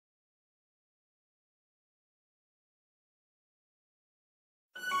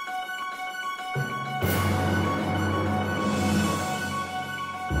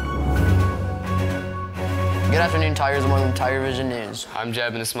afternoon, Tigers. Welcome to TigerVision News. I'm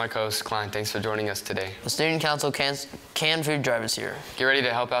Jeb, and this is my co-host, Klein. Thanks for joining us today. The Student Council canned food drive is here. Get ready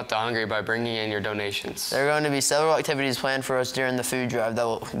to help out the hungry by bringing in your donations. There are going to be several activities planned for us during the food drive that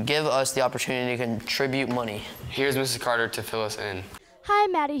will give us the opportunity to contribute money. Here's Mrs. Carter to fill us in. Hi,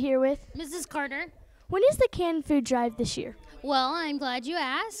 Maddie here with Mrs. Carter. When is the canned food drive this year? Well, I'm glad you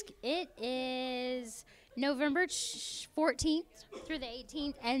asked. It is November 14th through the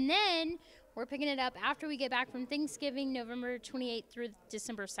 18th, and then we're picking it up after we get back from Thanksgiving, November 28th through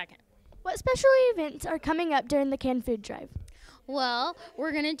December 2nd. What special events are coming up during the canned food drive? Well,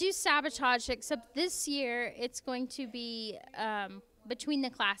 we're going to do sabotage, except this year it's going to be between the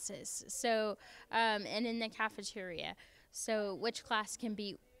classes, so and in the cafeteria. So which class can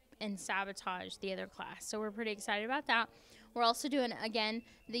be and sabotage the other class. So we're pretty excited about that. We're also doing, again,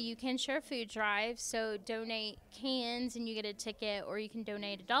 the You Can Share food drive. So donate cans and you get a ticket, or you can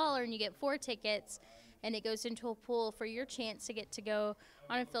donate $1 and you get 4 tickets, and it goes into a pool for your chance to get to go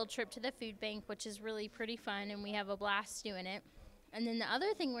on a field trip to the food bank, which is really pretty fun, and we have a blast doing it. And then the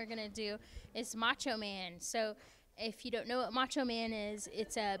other thing we're going to do is Macho Man. So if you don't know what Macho Man is,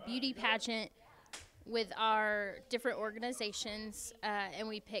 it's a beauty pageant with our different organizations, and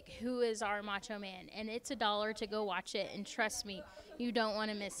we pick who is our Macho Man, and it's $1 to go watch it, and trust me, you don't want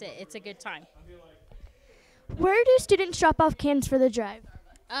to miss it. It's a good time. Where do students drop off cans for the drive?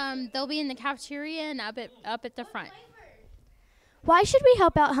 They'll be in the cafeteria and up at the front. Why should we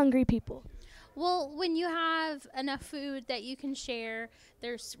help out hungry people? Well, when you have enough food that you can share,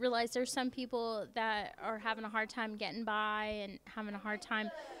 realize there's some people that are having a hard time getting by and having a hard time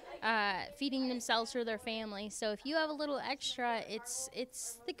feeding themselves or their family. So if you have a little extra, it's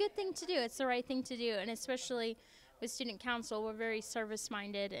the good thing to do. It's the right thing to do. And especially with Student Council, we're very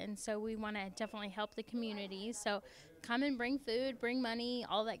service-minded, and so we want to definitely help the community. So come and bring food, bring money,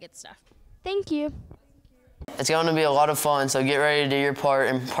 all that good stuff. Thank you. It's going to be a lot of fun, so get ready to do your part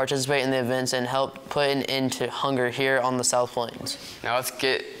and participate in the events and help put an end to hunger here on the South Plains. Now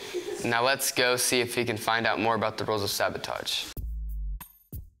let's go see if we can find out more about the rules of sabotage.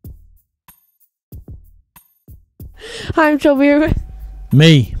 Hi, I'm Shelby here with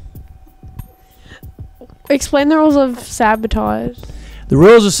Me. Explain the rules of sabotage. The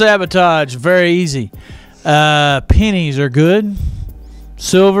rules of sabotage, very easy. Pennies are good.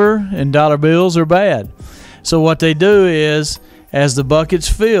 Silver and dollar bills are bad. So what they do is, as the buckets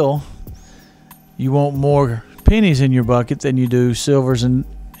fill, you want more pennies in your bucket than you do silvers and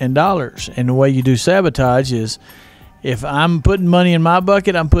dollars. And the way you do sabotage is, if I'm putting money in my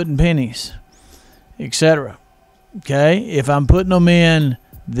bucket, I'm putting pennies, etc. Okay? If I'm putting them in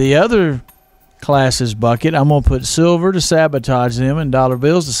the other class's bucket, I'm going to put silver to sabotage them and dollar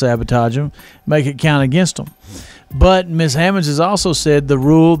bills to sabotage them, make it count against them. But Ms. Hammonds has also said the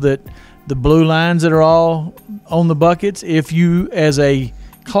rule that the blue lines that are all on the buckets, if you as a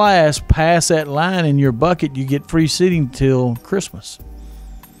class pass that line in your bucket, you get free seating till Christmas,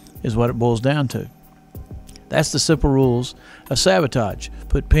 is what it boils down to. That's the simple rules of sabotage.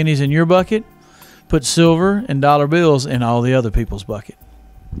 Put pennies in your bucket, put silver and dollar bills in all the other people's bucket.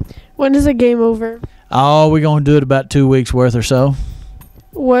 When is the game over? Oh, we're going to do it about 2 weeks worth or so.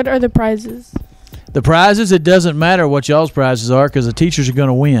 What are the prizes? The prizes, it doesn't matter what y'all's prizes are, because the teachers are going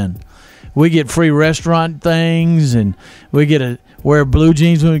to win. We get free restaurant things, and we get to wear blue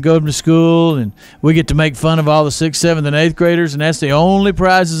jeans when we go to school, and we get to make fun of all the 6th, 7th, and 8th graders, and that's the only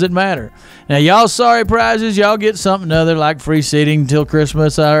prizes that matter. Now, y'all's sorry prizes, y'all get something other like free seating till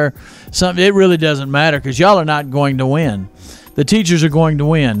Christmas or something. It really doesn't matter, because y'all are not going to win. The teachers are going to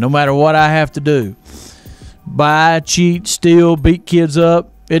win no matter what I have to do. Buy, cheat, steal, beat kids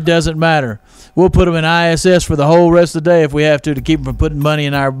up, it doesn't matter. We'll put them in ISS for the whole rest of the day if we have to keep them from putting money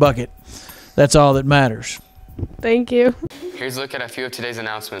in our bucket. That's all that matters. Thank you. Here's a look at a few of today's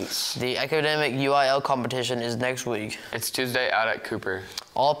announcements. The academic UIL competition is next week. It's Tuesday out at Cooper.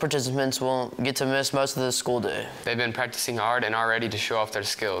 All participants won't get to miss most of the school day. They've been practicing hard and are ready to show off their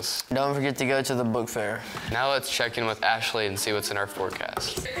skills. Don't forget to go to the book fair. Now let's check in with Ashley and see what's in our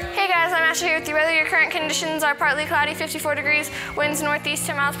forecast. Hey guys, I'm Ashley here with the weather. Your current conditions are partly cloudy, 54 degrees, winds northeast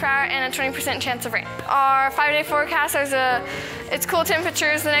 10 miles per hour, and a 20% chance of rain. Our 5-day forecast, it's cool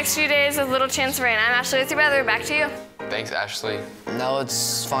temperatures the next few days with little chance of rain. I'm Ashley with the weather. Back to you. Thanks, Ashley. Now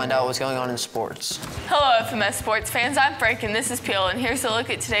let's find out what's going on in sports. Hello, FMS sports fans. I'm Frank, and this is Peel, and here's a look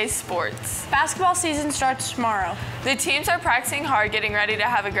at today's sports. Basketball season starts tomorrow. The teams are practicing hard, getting ready to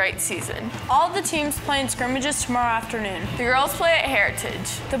have a great season. All of the teams play in scrimmages tomorrow afternoon. The girls play at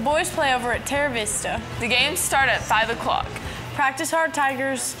Heritage. The boys play over at Terra Vista. The games start at 5 o'clock. Practice hard,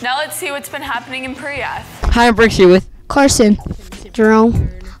 Tigers. Now let's see what's been happening in Pre-Ath. Hi, I'm Brooks here with Carson, Jerome,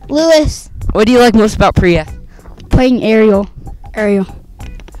 Lewis. What do you like most about Pre-Ath? Playing aerial. Aerial.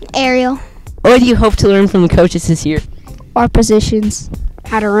 Aerial. What do you hope to learn from the coaches this year? Our positions.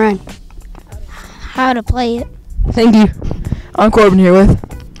 How to run. How to play it. Thank you. I'm Corbin here with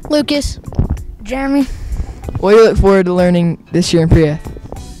Lucas. Jeremy. What do you look forward to learning this year in pre-ath?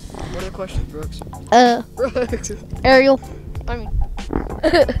 What are the questions, Brooks? Brooks. Aerial.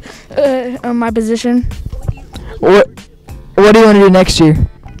 My position. What do you want to do next year?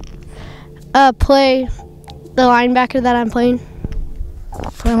 Play the linebacker that I'm playing.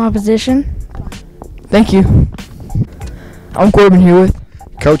 Play my position. Thank you. I'm Corbin here with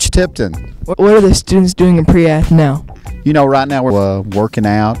Coach Tipton. What are the students doing in pre-ath now? You know, right now we're working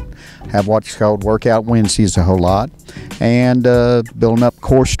out, have what's called workout Wednesdays a whole lot, and building up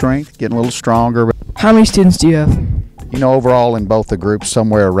core strength, getting a little stronger. How many students do you have? You know, overall in both the groups,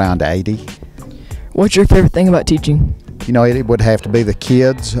 somewhere around 80. What's your favorite thing about teaching? You know, it would have to be the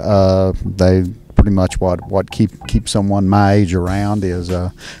kids. They pretty much what keeps someone my age around is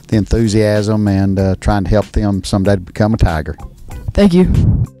the enthusiasm and trying to help them someday to become a Tiger. Thank you.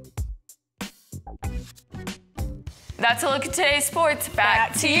 That's a look at today's sports.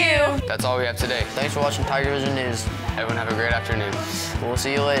 Back to you. That's all we have today. Thanks for watching TigerVision News. Everyone have a great afternoon. We'll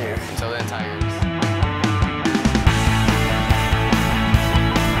see you later. Until then, Tigers.